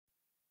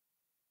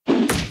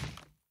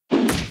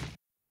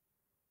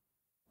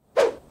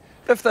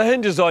If the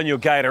hinges on your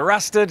gate are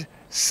rusted,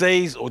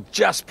 seized or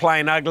just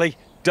plain ugly,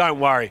 don't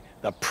worry,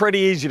 they're pretty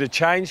easy to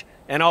change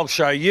and I'll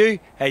show you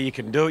how you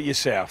can do it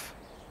yourself.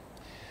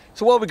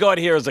 So what we got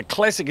here is a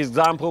classic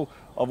example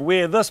of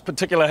where this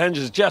particular hinge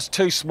is just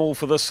too small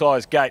for this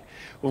size gate.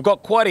 We've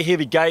got quite a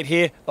heavy gate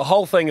here, the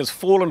whole thing is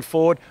fallen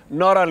forward.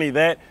 Not only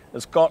that,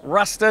 it's got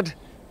rusted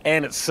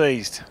and it's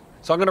seized.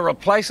 So I'm going to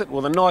replace it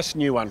with a nice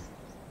new one.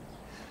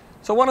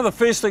 So one of the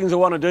first things I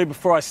want to do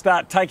before I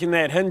start taking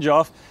that hinge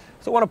off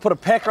is I want to put a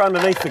packer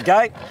underneath the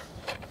gate,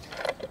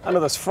 under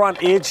this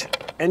front edge,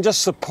 and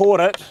just support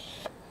it.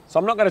 So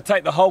I'm not going to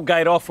take the whole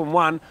gate off in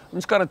one, I'm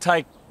just going to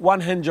take one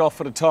hinge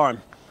off at a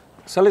time.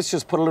 So let's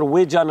just put a little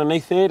wedge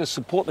underneath there to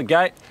support the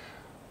gate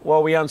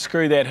while we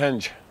unscrew that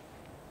hinge.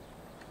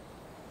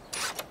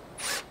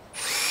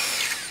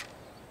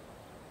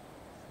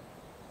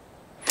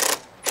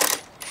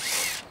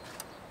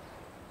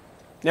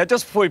 Now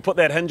just before we put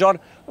that hinge on,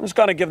 I'm just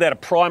going to give that a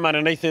prime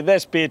underneath there.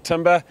 That's bare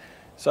timber,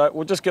 so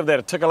we'll just give that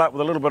a tickle up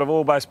with a little bit of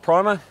oil-based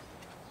primer.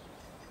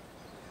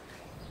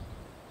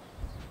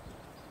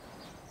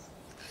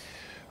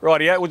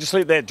 Rightio, we'll just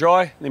let that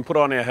dry and then put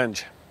on our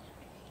hinge.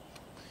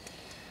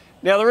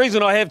 Now the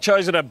reason I have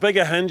chosen a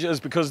bigger hinge is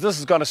because this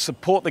is going to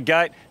support the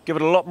gate, give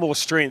it a lot more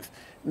strength.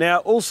 Now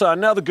also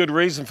another good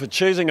reason for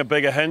choosing a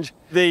bigger hinge,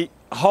 the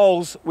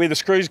holes where the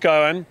screws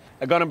go in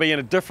are going to be in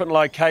a different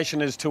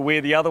location as to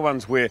where the other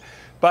ones were.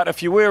 But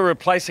if you were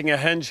replacing a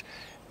hinge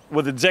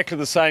with exactly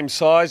the same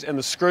size and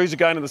the screws are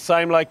going to the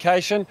same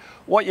location,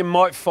 what you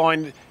might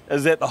find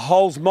is that the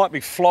holes might be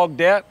flogged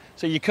out,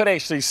 so you could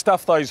actually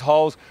stuff those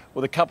holes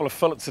with a couple of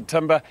fillets of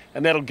timber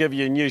and that'll give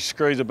your new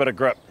screws a bit of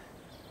grip.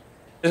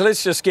 So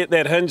let's just get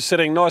that hinge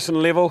sitting nice and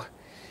level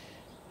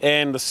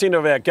and the centre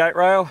of our gate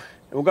rail,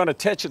 and we're going to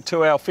attach it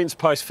to our fence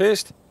post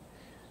first.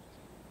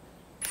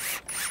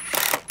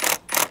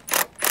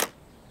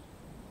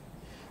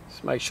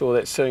 Just make sure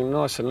that's sitting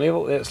nice and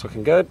level, that's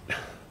looking good.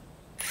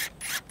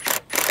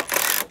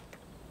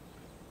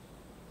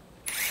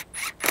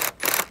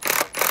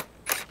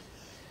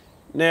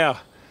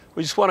 Now,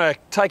 we just want to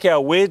take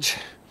our wedge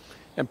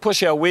and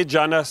push our wedge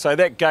under so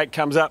that gate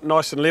comes up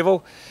nice and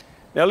level.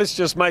 Now let's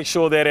just make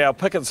sure that our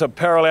pickets are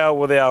parallel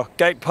with our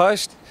gate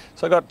post.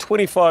 So I've got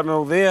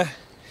 25mm there,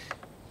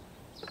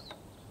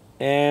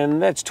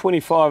 and that's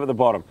 25 at the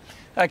bottom.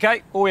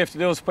 Okay, all we have to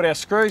do is put our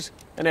screws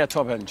in our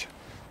top hinge.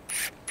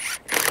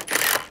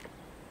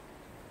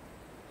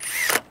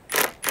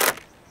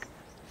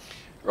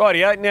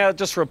 Rightio, now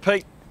just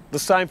repeat the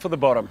same for the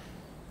bottom.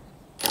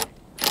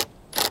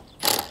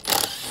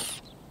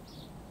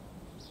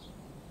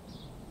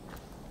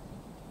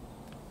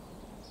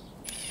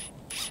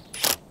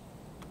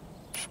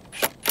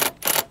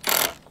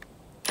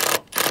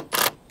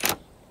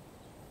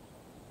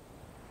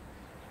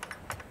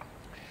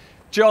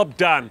 Job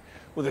done.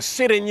 With a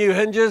set of new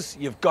hinges,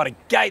 you've got a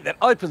gate that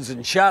opens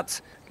and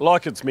shuts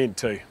like it's meant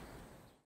to.